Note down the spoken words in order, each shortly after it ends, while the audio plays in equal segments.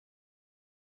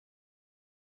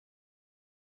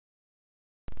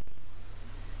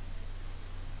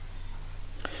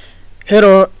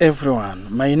Hello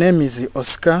everyone, my name is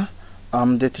Oscar.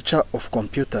 I'm the teacher of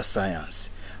computer science.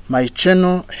 My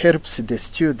channel helps the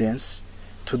students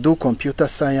to do computer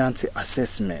science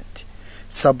assessment.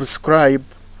 Subscribe,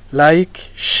 like,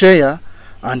 share,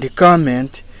 and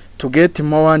comment to get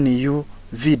more new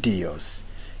videos.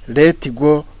 Let's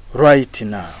go right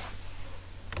now.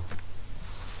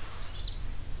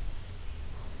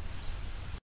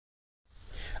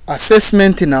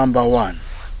 Assessment number 1.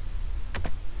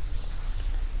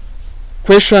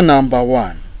 Question number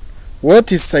 1.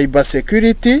 What is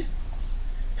cybersecurity,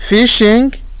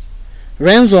 phishing,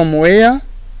 ransomware,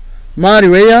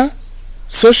 malware,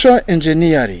 social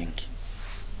engineering?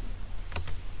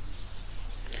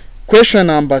 Question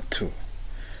number 2.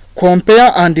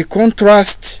 Compare and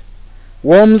contrast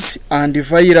worms and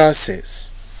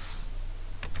viruses.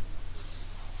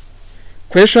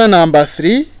 Question number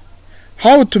 3.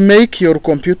 How to make your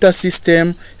computer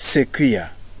system secure.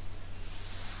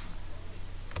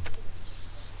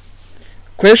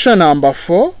 Question number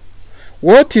 4.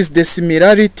 What is the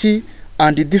similarity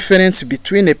and the difference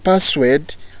between a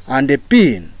password and a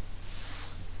PIN?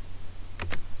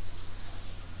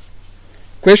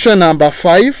 Question number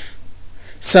 5.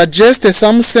 Suggest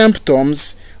some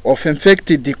symptoms of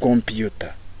infected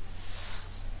computer.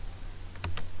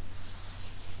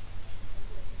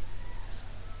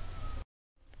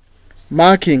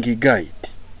 Marking guide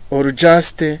or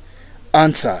just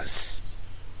answers.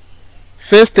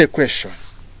 First question.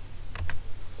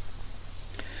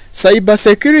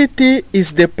 Cybersecurity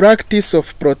is the practice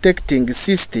of protecting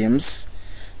systems,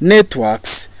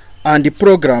 networks, and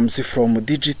programs from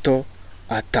digital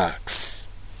attacks.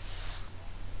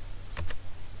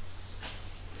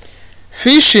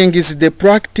 Phishing is the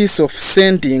practice of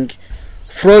sending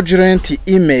fraudulent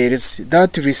emails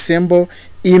that resemble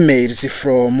emails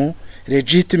from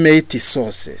legitimate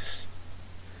sources.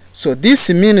 So this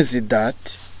means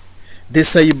that the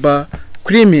cyber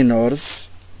criminals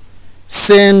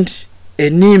send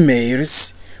an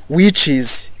emails which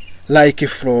is like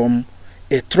from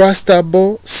a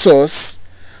trustable source,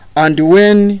 and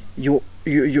when you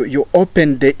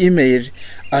open the email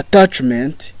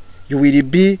attachment, you will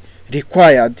be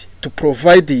required to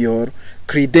provide your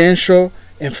credential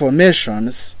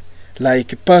informations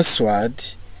like password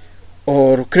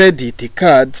or credit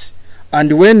cards,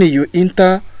 and when you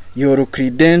enter your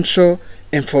credential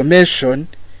information,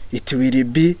 it will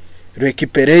be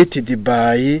recuperated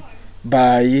by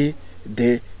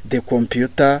the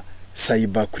computer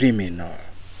cyber criminal.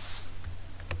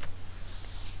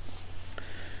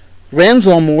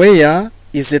 Ransomware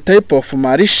is a type of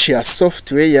malicious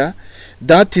software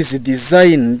that is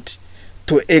designed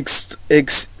to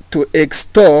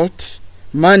extort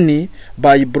money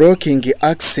by blocking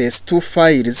access to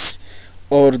files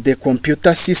or the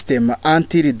computer system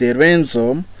until the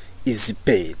ransom is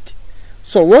paid.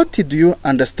 So what do you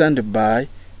understand by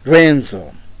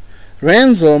ransom?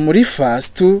 Ransom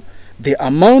refers to the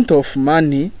amount of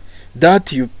money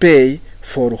that you pay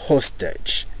for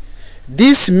hostage.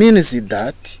 This means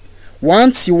that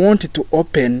once you want to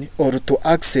open or to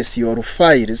access your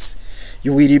files,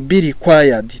 you will be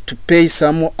required to pay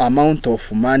some amount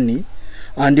of money,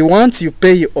 and once you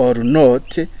pay or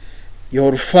not,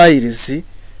 your files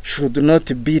should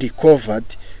not be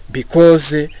recovered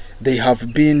because they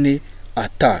have been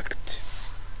attacked.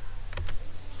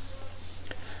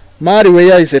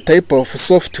 Malware is a type of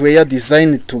software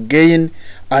designed to gain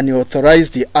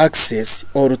unauthorized access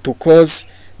or to cause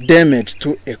damage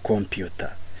to a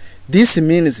computer. This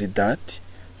means that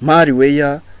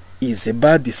malware is a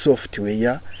bad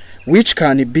software which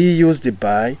can be used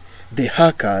by the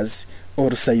hackers or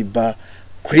cyber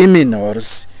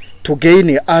criminals to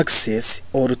gain access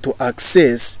or to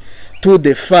access to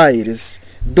the files,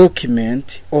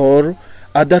 document, or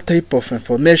other type of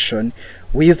information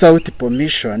without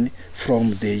permission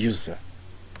from the user.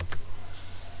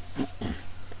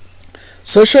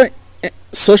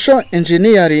 Social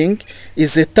engineering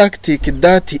is a tactic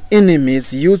that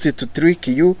enemies use to trick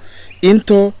you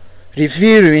into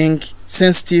revealing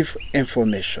sensitive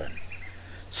information.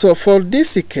 So for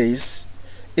this case,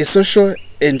 a social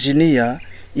engineer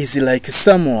is like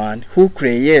someone who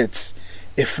creates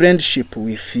a friendship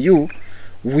with you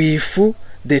with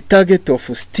the target of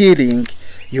stealing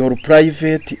your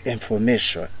private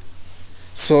information.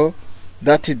 So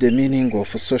that is the meaning of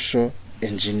social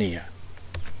engineer.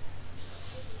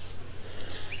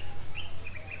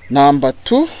 Number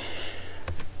 2.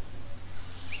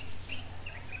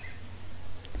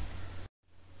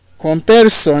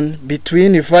 Comparison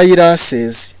between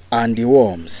viruses and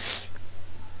worms.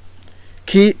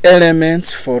 Key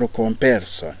elements for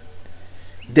comparison.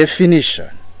 Definition.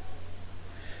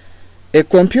 A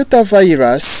computer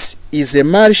virus is a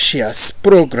malicious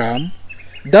program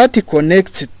that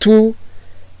connects to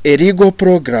a legal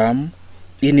program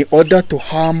in order to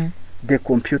harm the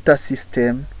computer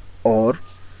system or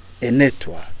a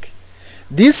network.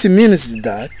 This means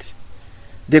that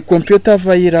the computer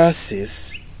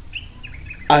viruses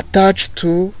attach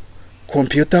to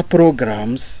computer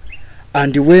programs,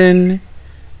 and when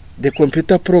the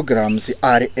computer programs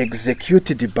are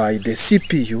executed by the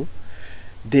CPU,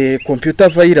 the computer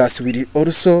virus will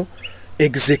also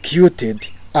execute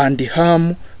it and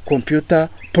harm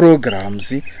computer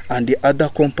programs and the other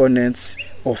components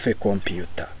of a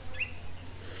computer.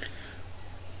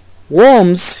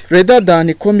 Worms, rather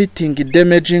than committing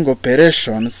damaging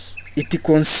operations, it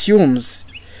consumes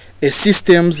a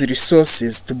system's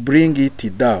resources to bring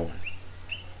it down.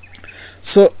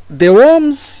 So the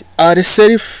worms are a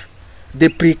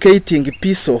self-deprecating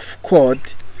piece of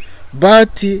code,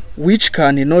 but which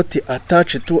cannot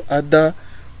attach to other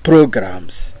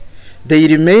programs. They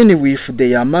remain with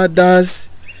their mothers.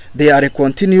 They are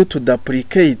continue to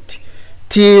deprecate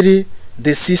till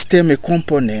the system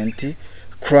component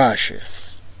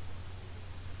crashes.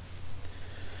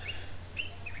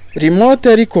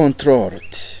 Remotely controlled.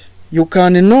 You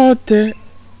cannot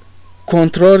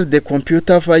control the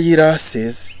computer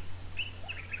viruses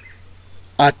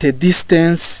at a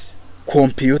distance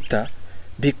computer,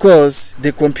 because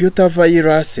the computer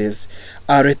viruses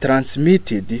are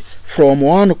transmitted from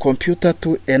one computer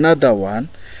to another one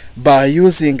by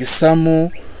using some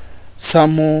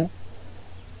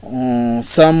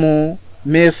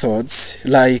methods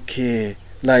like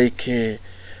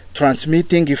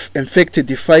transmitting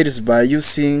infected files by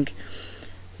using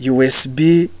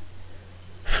USB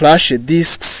flash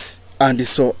disks and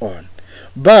so on.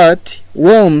 But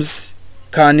worms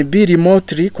can be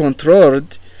remotely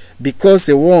controlled because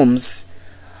the worms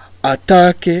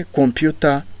attack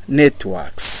computer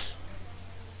networks.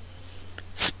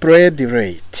 Spread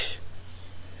rate.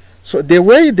 So the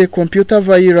way the computer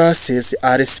viruses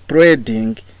are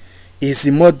spreading is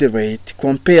moderate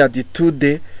compared to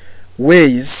the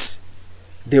ways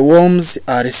the worms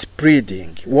are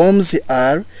spreading. Worms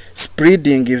are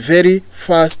spreading very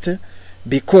fast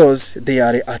because they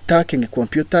are attacking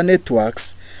computer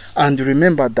networks, and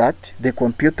remember that the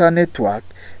computer network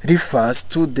refers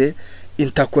to the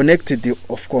interconnected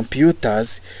of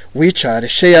computers which are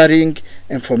sharing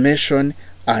information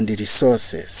and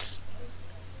resources.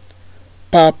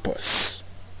 Purpose.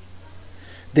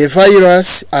 The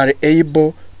virus are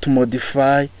able to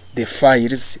modify the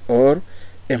files or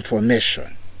information,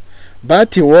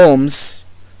 but worms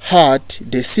hurt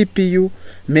the CPU,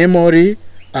 memory,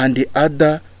 and the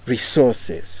other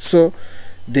resources, so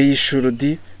they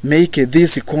should make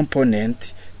this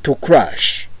component to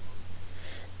crash.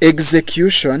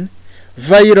 Execution.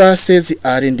 Viruses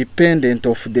are independent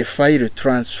of the file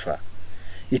transfer.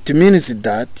 It means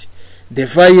that the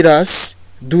virus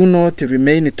do not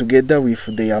remain together with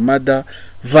their mother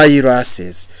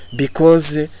viruses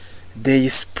because they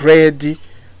spread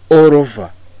all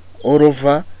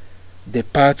over the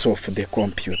parts of the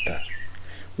computer.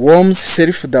 Worms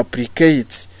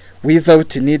self-deprecate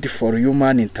without need for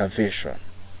human intervention.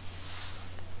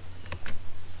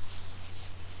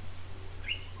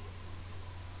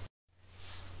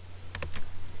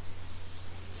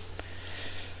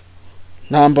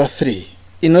 Number 3.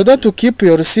 In order to keep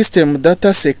your system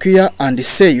data secure and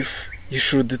safe, you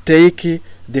should take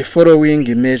the following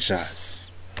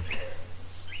measures.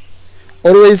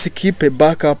 Always keep a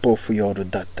backup of your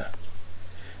data.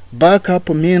 Backup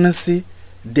means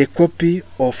the copy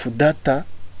of data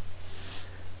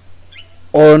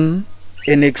on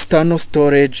an external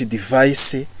storage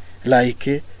device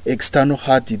like external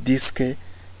hard disk,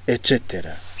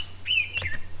 etc.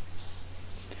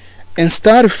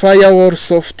 Install firewall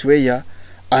software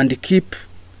and keep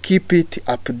it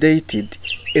updated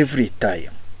every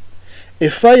time. A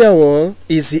firewall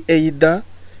is either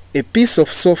a piece of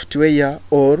software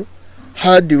or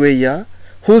hardware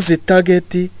whose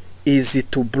target is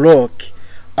to block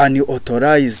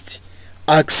unauthorized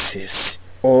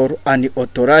access or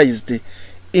unauthorized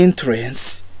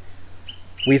entrance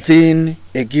within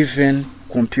a given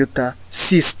computer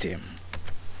system.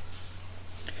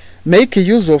 Make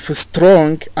use of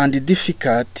strong and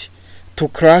difficult to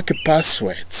crack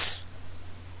passwords.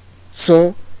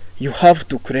 So you have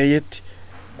to create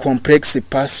complex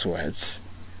passwords,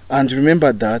 and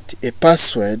remember that a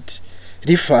password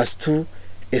refers to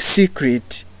a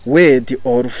secret word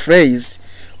or phrase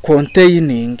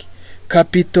containing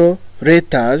capital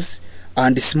letters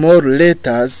and small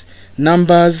letters,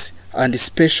 numbers, and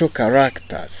special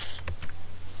characters.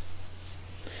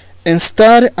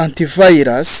 Install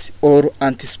antivirus or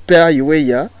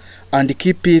anti-spyware and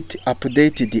keep it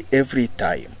updated every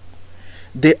time.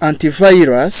 The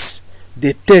antivirus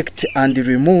detect and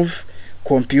remove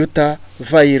computer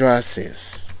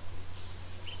viruses.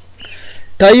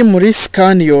 Timely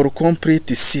scan your complete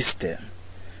system.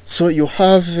 So you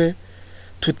have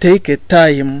to take a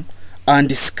time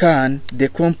and scan the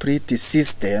complete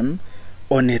system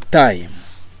on a time.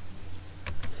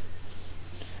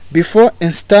 Before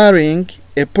installing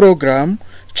a program,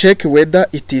 check whether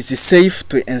it is safe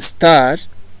to install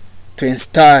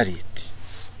it.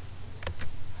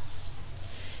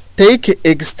 Take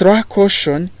extra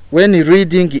caution when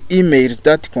reading emails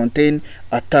that contain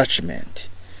attachment.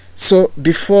 So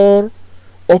before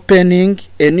opening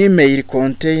an email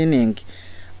containing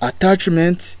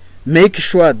attachments, make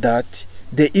sure that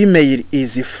the email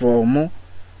is from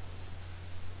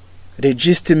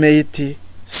legitimate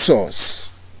source.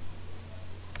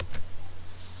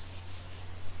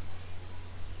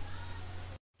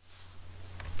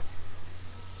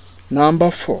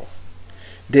 Number 4.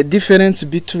 The difference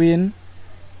between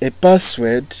a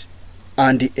password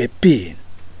and a PIN.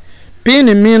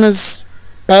 PIN means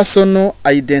personal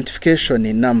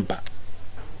identification number.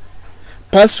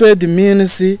 Password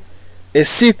means a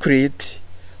secret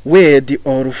word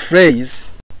or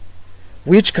phrase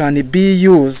which can be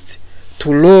used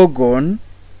to log on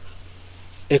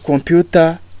a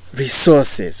computer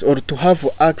resources or to have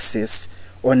access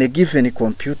on a given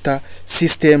computer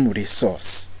system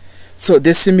resource. So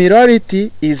the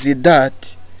similarity is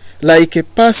that, like a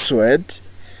password,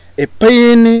 a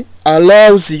PIN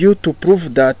allows you to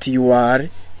prove that you are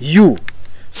you,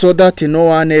 so that no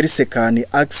one else can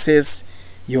access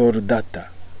your data.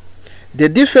 The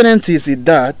difference is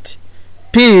that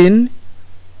PIN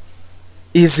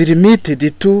is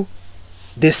limited to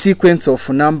the sequence of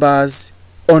numbers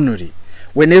only.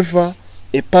 Whenever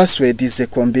a password is a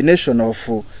combination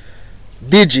of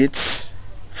digits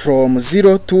from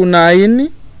 0 to 9,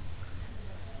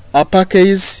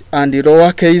 uppercase and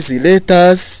lowercase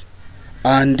letters,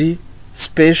 and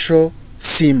special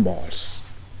symbols.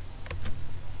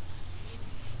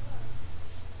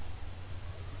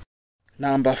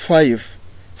 Number 5.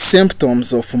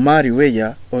 Symptoms of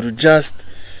malware, or just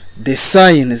the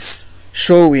signs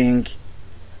showing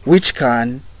which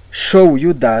can show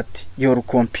you that your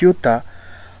computer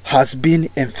has been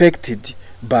infected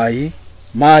by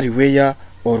malware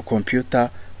or computer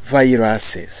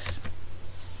viruses.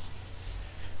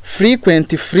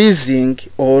 Frequent freezing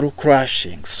or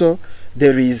crashing. So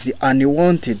there is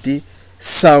unwanted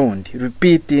sound,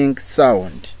 repeating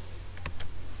sound.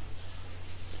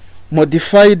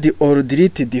 Modified or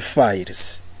deleted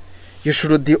files. You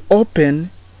should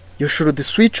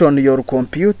switch on your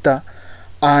computer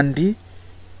and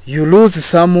you lose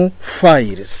some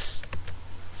files.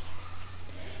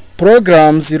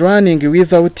 Programs running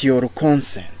without your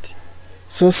consent.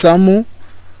 So some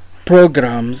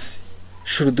programs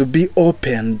should be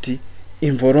opened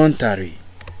involuntarily.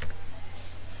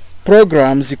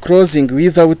 Programs closing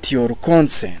without your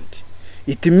consent.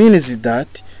 It means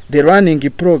that the running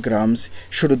programs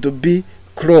should be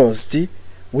closed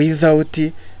without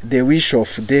the wish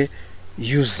of the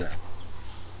user.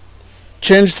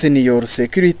 Changes in your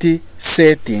security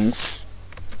settings.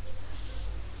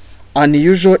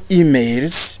 Unusual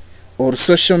emails or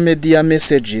social media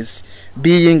messages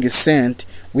being sent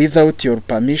without your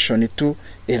permission to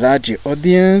a large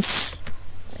audience.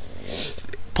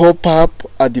 Pop-up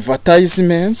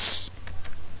advertisements.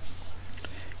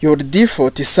 Your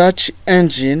default search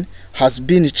engine has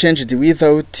been changed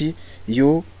without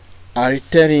you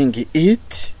altering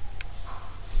it.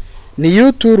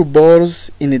 New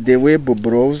toolbars in the web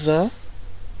browser.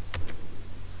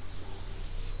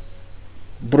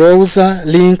 Browser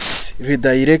links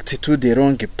redirect to the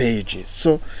wrong pages.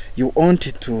 So you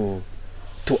want to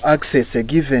access a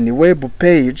given web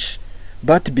page,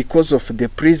 but because of the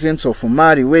presence of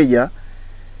malware,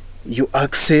 you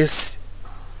access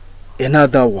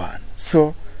another one.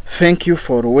 So thank you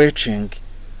for watching.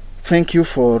 Thank you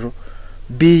for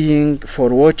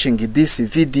watching this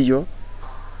video.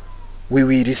 We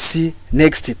will see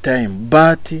next time,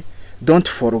 but don't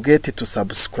forget to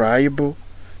subscribe,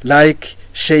 like,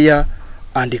 share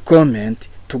and comment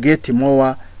to get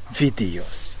more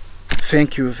videos.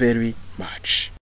 Thank you very much.